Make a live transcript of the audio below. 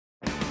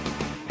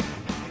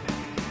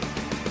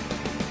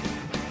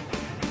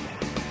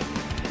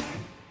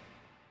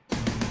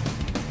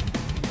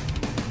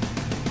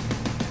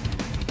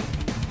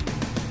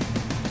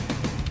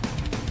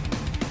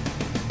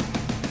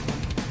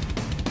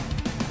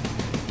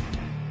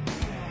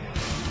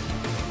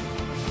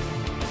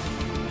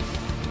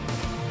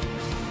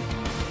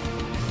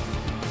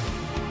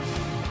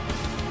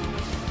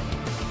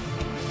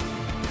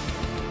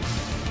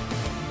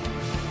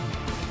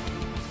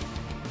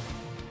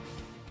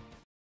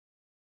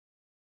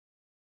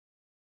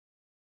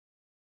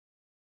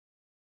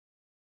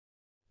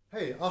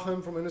Hey,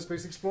 Achim from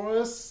InnerSpace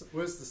Explorers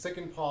with the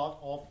second part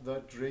of the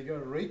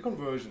Dräger ray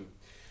conversion.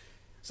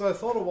 So I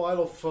thought a while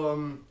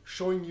of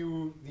showing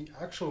you the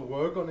actual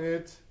work on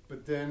it,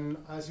 but then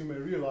as you may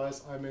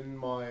realize I'm in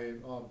my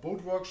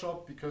boat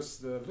workshop because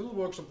the little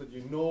workshop that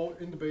you know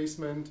in the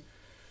basement,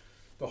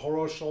 the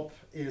horror shop,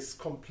 is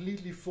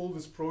completely full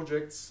with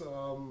projects.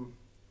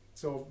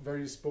 So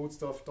various boat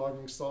stuff,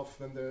 diving stuff,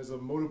 then there's a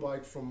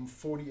motorbike from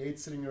 48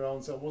 sitting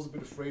around, so I was a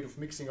bit afraid of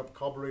mixing up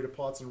carburetor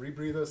parts and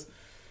rebreathers.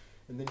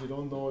 And then you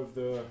don't know if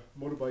the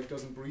motorbike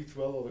doesn't breathe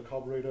well or the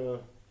carburetor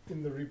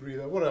in the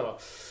rebreather, whatever.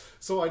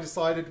 So I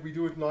decided we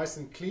do it nice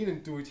and clean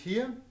and do it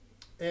here.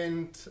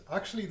 And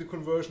actually the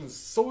conversion is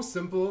so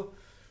simple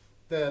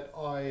that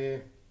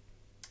I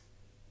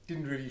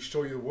didn't really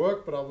show you the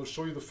work, but I will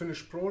show you the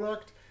finished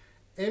product.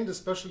 And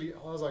especially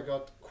as I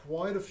got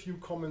quite a few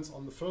comments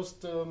on the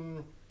first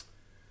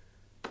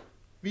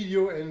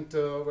video and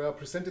where I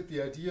presented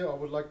the idea, I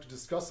would like to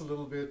discuss a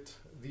little bit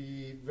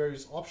the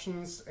various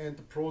options and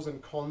the pros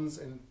and cons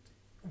and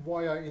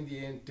why I in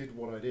the end did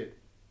what I did.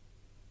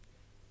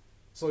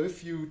 So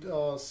if you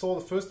saw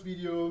the first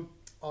video,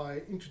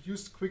 I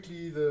introduced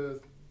quickly the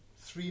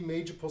three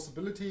major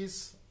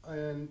possibilities,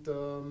 and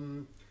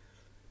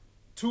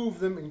two of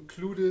them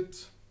included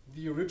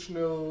the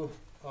original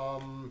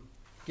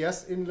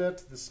gas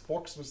inlet, this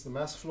box with the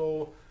mass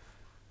flow,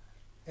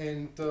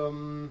 and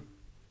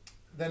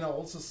then I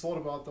also thought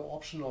about the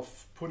option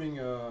of putting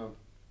a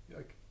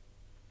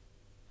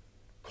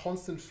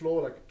constant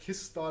flow, like a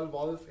KISS style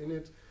valve in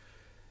it.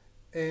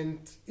 And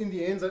in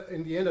the end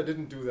I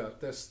didn't do that.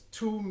 There's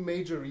two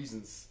major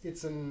reasons.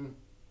 It's an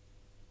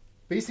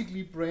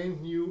basically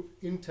brand new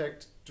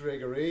intact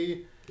Dräger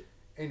ray,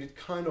 and it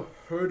kind of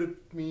hurted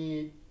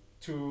me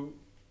to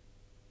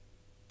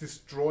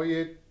destroy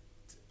it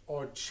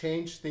or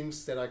change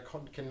things that I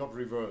cannot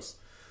reverse.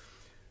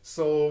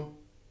 So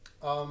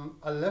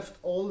I left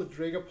all the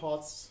Dräger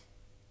parts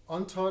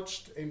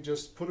untouched and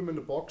just put them in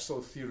the box.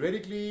 So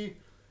theoretically,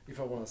 if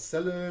I want to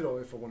sell it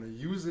or if I want to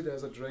use it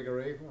as a Dräger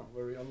ray, well,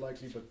 very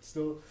unlikely, but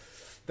still,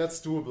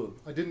 that's doable.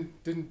 I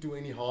didn't do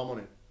any harm on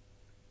it.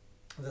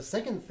 The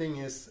second thing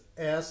is,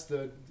 as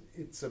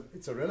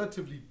it's a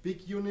relatively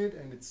big unit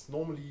and it's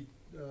normally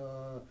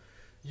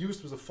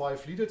used with a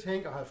 5-liter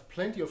tank, I have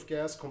plenty of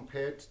gas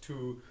compared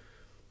to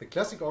the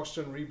classic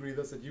oxygen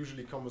rebreathers that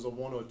usually come with a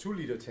 1 or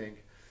 2-liter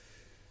tank.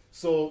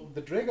 So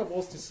the Dräger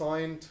was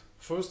designed,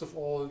 first of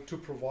all, to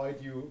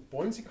provide you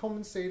buoyancy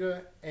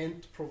compensator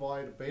and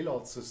provide a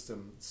bailout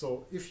system.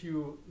 So if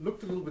you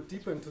looked a little bit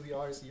deeper into the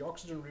ISE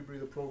oxygen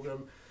rebreather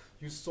program,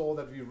 you saw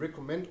that we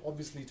recommend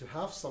obviously to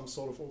have some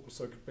sort of open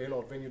circuit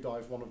bailout when you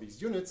dive one of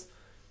these units.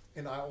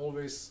 And I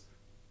always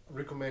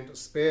recommend a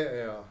spare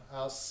air.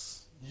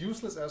 As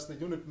useless as the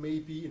unit may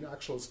be in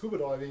actual scuba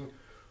diving,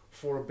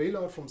 for a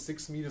bailout from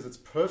 6 meters, it's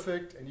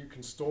perfect, and you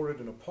can store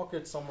it in a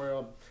pocket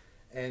somewhere.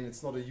 And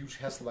it's not a huge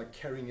hassle like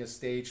carrying a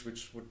stage,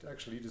 which would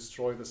actually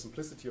destroy the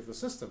simplicity of the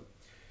system.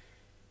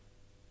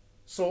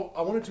 So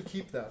I wanted to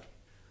keep that.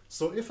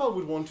 So if I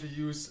would want to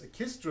use a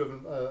KISS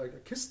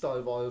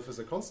style valve as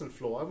a constant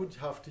flow, I would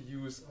have to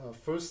use a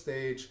first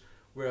stage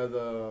where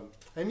the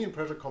ambient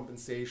pressure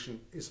compensation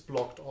is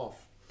blocked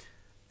off.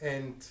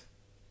 And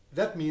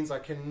that means I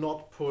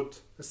cannot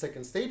put a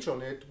second stage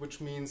on it, which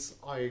means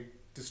I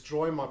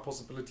destroy my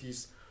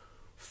possibilities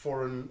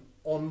for an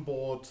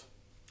onboard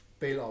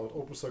bailout,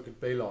 open circuit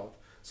bailout.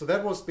 So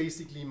that was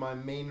basically my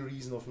main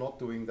reason of not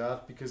doing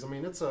that, because I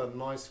mean it's a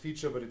nice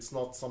feature, but it's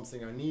not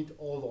something I need.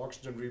 All the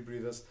oxygen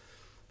rebreathers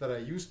that I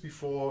used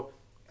before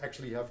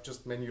actually have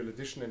just manual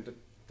addition, and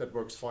that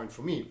works fine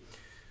for me.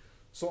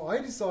 So I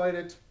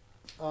decided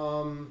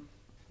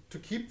to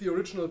keep the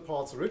original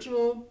parts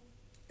original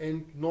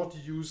and not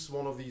use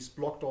one of these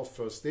blocked off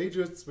first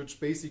stages, which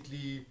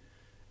basically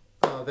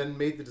then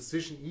made the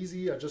decision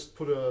easy. I just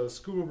put a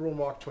Scuba Bro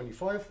Mark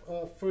 25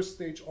 first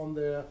stage on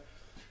there,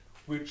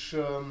 which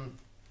and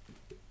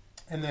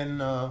then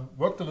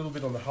worked a little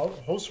bit on the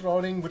hose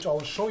routing, which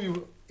I'll show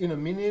you in a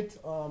minute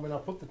when I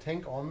put the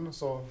tank on.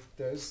 So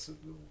there's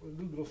a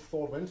little bit of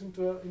thought went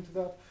into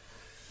that,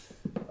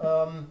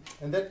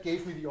 and that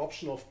gave me the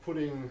option of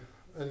putting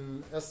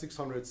an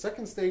S600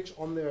 second stage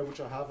on there, which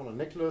I have on a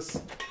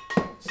necklace.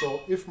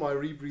 So if my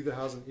rebreather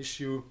has an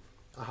issue,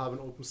 I have an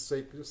open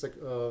circuit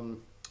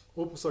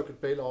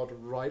bailout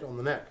right on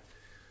the neck.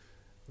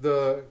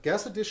 The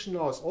gas addition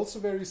now is also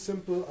very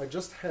simple. I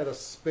just had a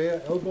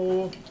spare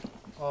elbow.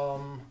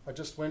 I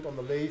just went on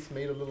the lathe,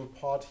 made a little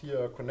part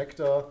here, a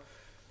connector.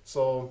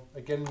 So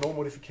again, no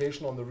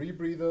modification on the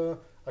rebreather.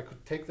 I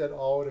could take that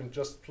out and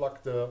just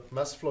plug the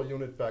mass flow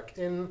unit back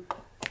in,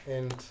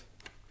 and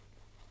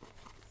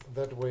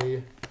that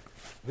way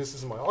this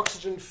is my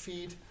oxygen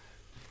feed.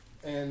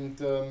 And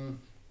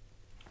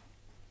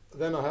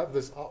then I have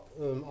this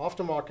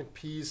aftermarket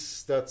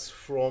piece that's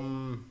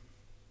from,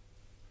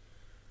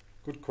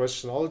 good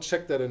question, I'll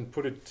check that and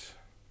put it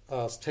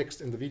as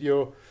text in the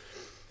video.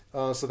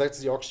 So that's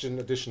the oxygen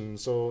addition.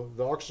 So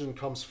the oxygen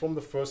comes from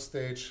the first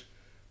stage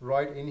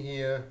right in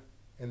here,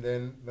 and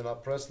then when I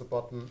press the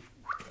button,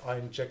 I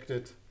inject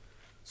it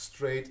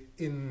straight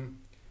in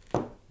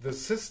the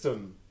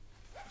system.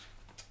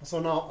 So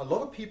now a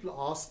lot of people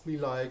ask me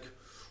like,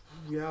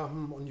 yeah,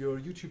 on your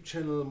YouTube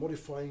channel,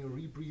 modifying a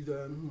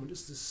rebreather,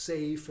 is this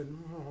safe,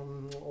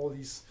 and all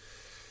these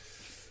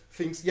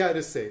things. Yeah, it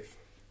is safe.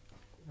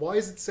 Why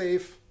is it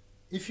safe?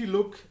 If you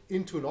look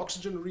into an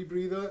oxygen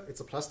rebreather, it's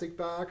a plastic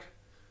bag,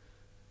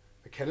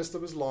 a canister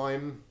with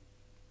lime,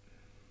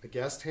 a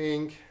gas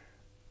tank,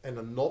 and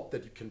a knob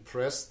that you can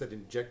press that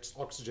injects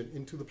oxygen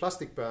into the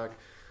plastic bag.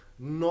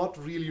 Not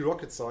really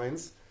rocket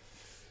science.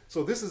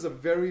 So this is a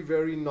very,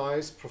 very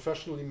nice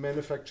professionally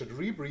manufactured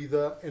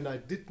rebreather, and I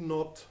did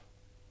not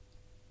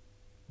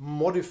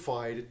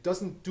modify it. It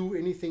doesn't do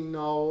anything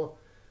now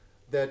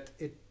that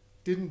it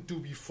didn't do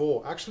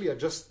before. Actually, I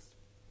just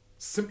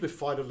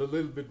simplified it a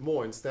little bit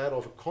more. Instead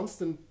of a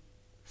constant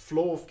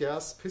flow of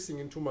gas pissing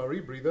into my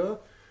rebreather,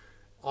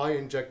 I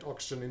inject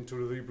oxygen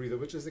into the rebreather,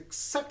 which is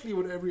exactly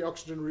what every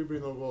oxygen rebreather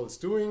in the world is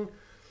doing.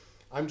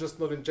 I'm just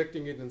not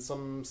injecting it in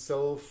some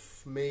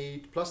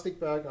self-made plastic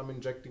bag. I'm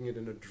injecting it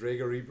in a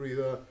Dräger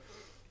rebreather,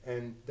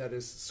 and that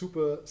is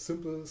super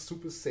simple,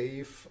 super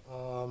safe.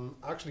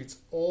 Actually, it's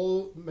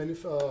all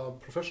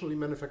professionally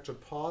manufactured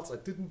parts. I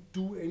didn't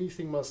do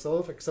anything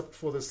myself except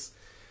for this,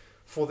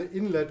 for the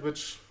inlet,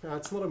 which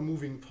it's not a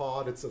moving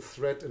part. It's a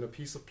thread in a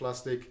piece of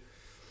plastic.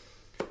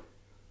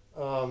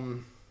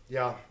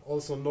 Yeah,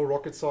 also no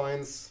rocket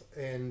science,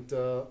 and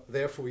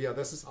therefore, yeah,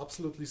 this is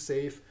absolutely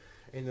safe.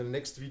 In the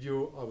next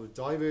video, I will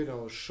dive in. I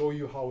will show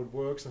you how it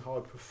works and how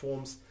it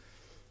performs.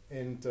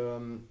 And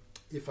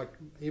if I'm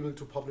able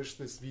to publish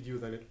this video,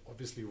 then it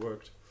obviously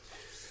worked.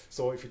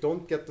 So if you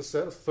don't get the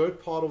third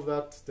part of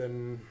that,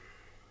 then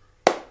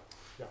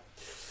yeah,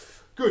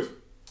 good.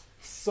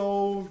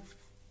 So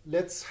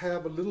let's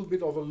have a little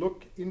bit of a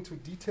look into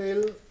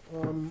detail,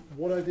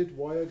 what I did,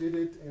 why I did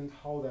it, and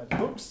how that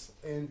looks.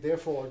 And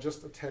therefore, I'll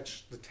just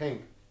attach the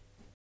tank.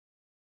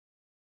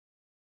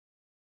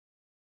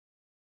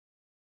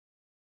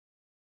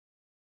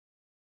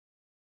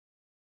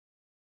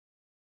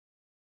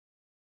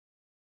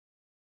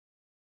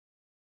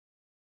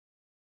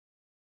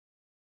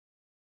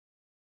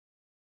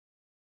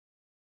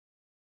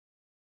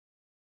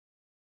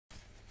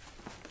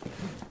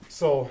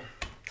 So,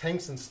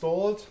 tanks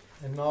installed,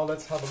 and now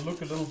let's have a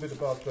look a little bit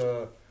about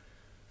the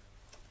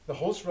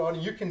hose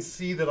routing. You can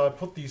see that I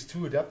put these two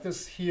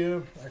adapters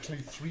here, actually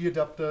 3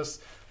 adapters.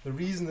 The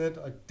reason that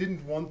I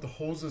didn't want the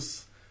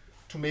hoses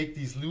to make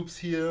these loops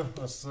here,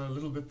 as a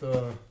little bit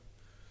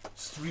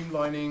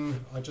streamlining.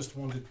 I just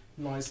want it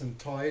nice and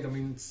tight. I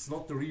mean, it's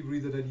not the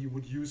rebreather that you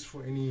would use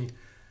for any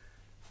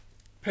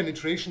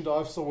penetration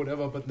dives or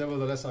whatever, but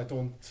nevertheless, I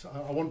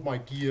want my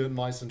gear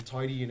nice and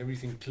tidy and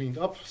everything cleaned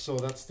up. So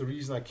that's the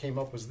reason I came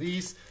up with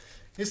these.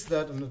 Is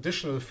that an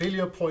additional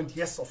failure point?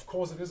 Yes, of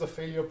course it is a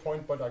failure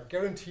point, but I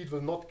guarantee it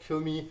will not kill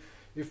me.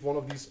 If one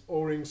of these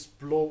O-rings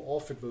blow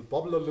off, it will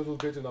bubble a little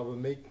bit and I will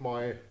make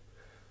my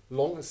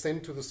long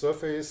ascent to the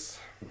surface,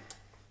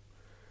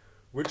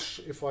 which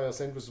if I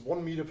ascend with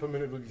 1 meter per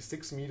minute will be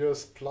 6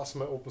 meters plus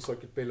my open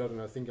circuit bailout,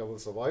 and I think I will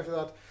survive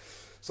that.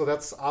 So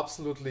that's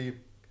absolutely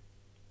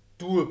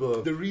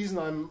doable. The reason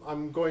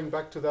I'm going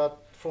back to that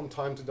from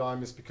time to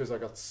time is because I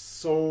got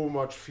so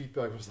much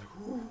feedback. I was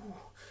like, ooh,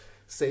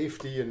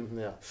 safety, and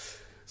yeah.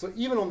 So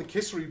even on the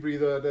KISS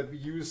rebreather that we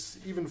use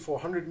even for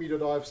 100-meter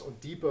dives or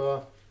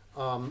deeper,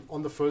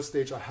 on the first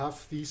stage I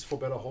have these for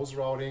better hose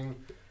routing.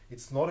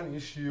 It's not an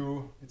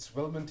issue. It's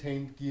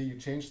well-maintained gear. You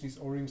change these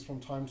O-rings from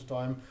time to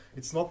time.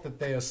 It's not that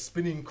they are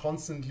spinning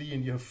constantly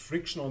and you have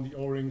friction on the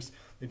O-rings.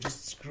 They're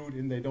just screwed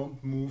in. They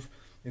don't move.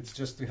 It's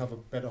just to have a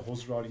better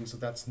hose routing, so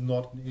that's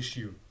not an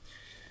issue.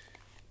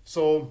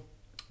 So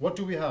what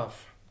do we have?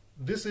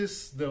 This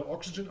is the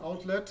oxygen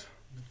outlet.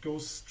 It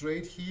goes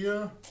straight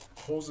here.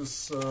 Hose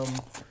is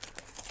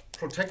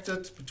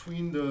protected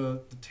between the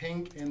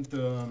tank and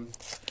the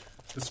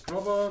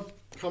scrubber.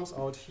 Comes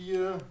out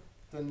here.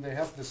 Then they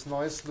have this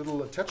nice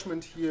little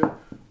attachment here,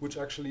 which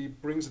actually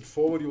brings it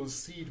forward. You'll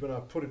see it when I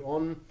put it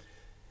on.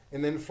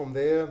 And then from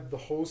there, the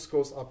hose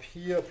goes up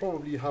here.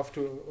 Probably have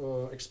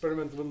to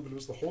experiment a little bit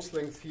with the hose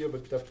length here,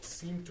 but that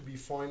seemed to be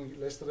fine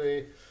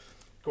yesterday.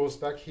 Goes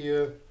back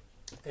here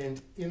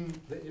and in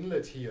the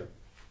inlet here.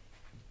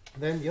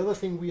 Then the other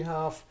thing we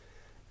have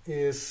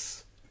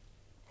is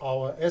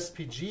our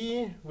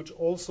SPG, which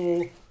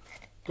also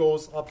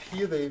goes up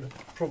here. They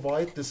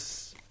provide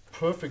this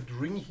perfect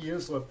ring here,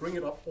 so I bring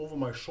it up over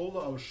my shoulder.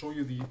 I will show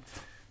you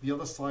the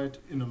other side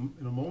in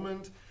a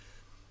moment.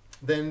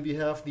 Then we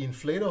have the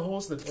inflator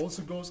hose that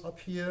also goes up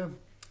here,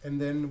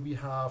 and then we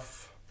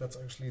have, that's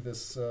actually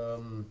this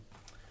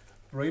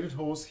braided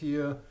hose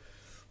here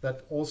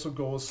that also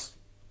goes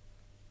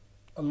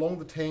along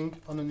the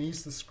tank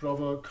underneath the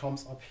scrubber,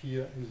 comes up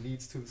here and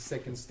leads to the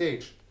second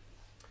stage.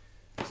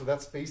 So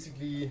that's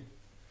basically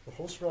the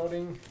hose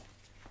routing.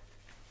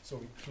 So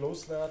we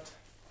close that,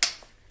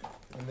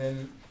 and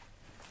then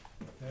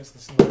there's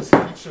this nice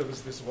feature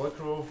with this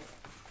Velcro.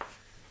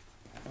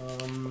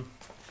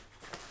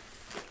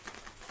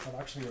 That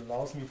actually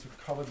allows me to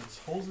cover these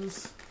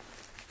hoses.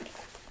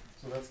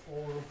 So that's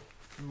all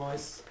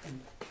nice and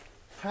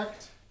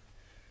packed.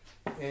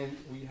 and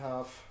we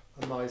have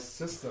a nice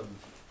system.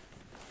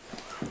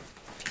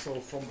 So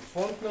from the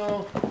front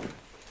now,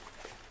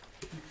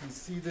 you can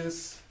see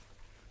this.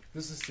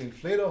 This is the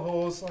inflator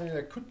hose. I mean,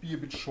 it could be a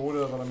bit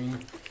shorter, but I mean,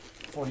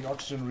 for the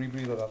oxygen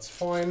rebreather, that's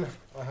fine.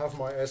 I have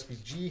my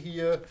SPG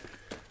here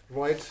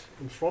right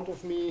in front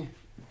of me,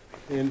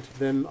 and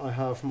then I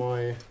have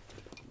my,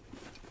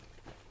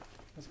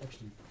 that's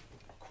actually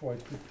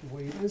quite good the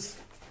way it is.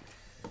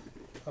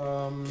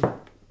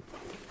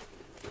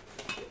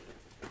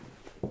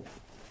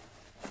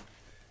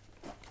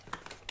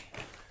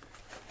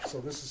 So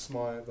this is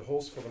the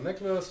hose for the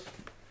necklace,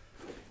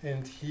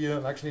 and here,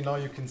 and actually now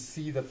you can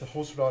see that the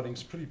hose routing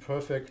is pretty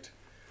perfect.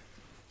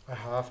 I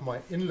have my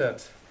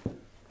inlet,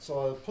 so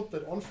I'll put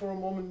that on for a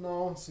moment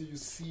now, so you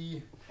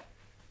see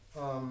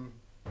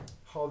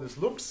how this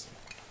looks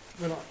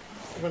when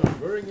I'm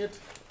wearing it.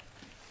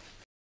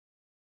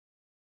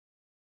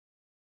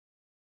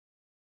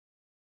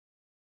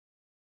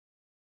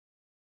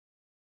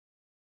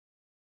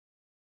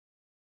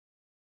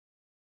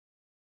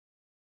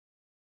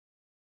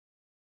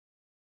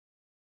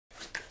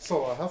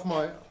 So I have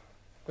my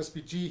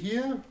SPG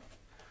here,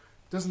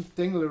 doesn't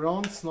dangle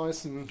around, it's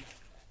nice and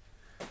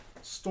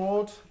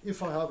stored.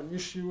 If I have an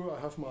issue, I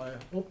have my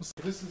open.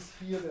 This is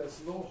here, there's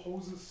no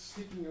hoses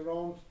sticking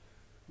around,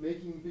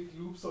 making big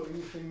loops or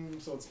anything,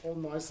 so it's all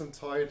nice and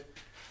tight.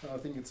 I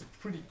think it's a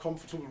pretty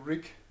comfortable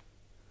rig,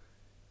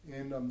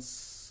 and I'm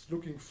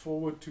looking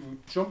forward to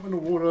jump in the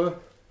water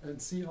and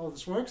see how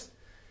this works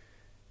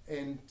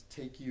and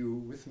take you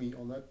with me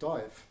on that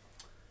dive.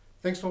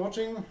 Thanks for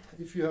watching.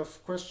 If you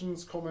have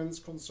questions, comments,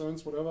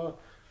 concerns, whatever,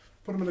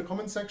 put them in the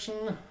comment section.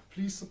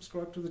 Please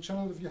subscribe to the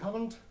channel if you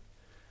haven't.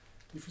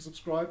 If you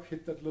subscribe,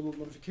 hit that little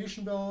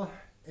notification bell.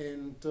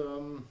 And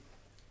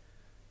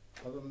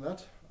other than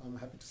that, I'm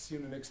happy to see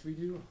you in the next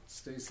video.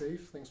 Stay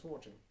safe. Thanks for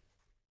watching.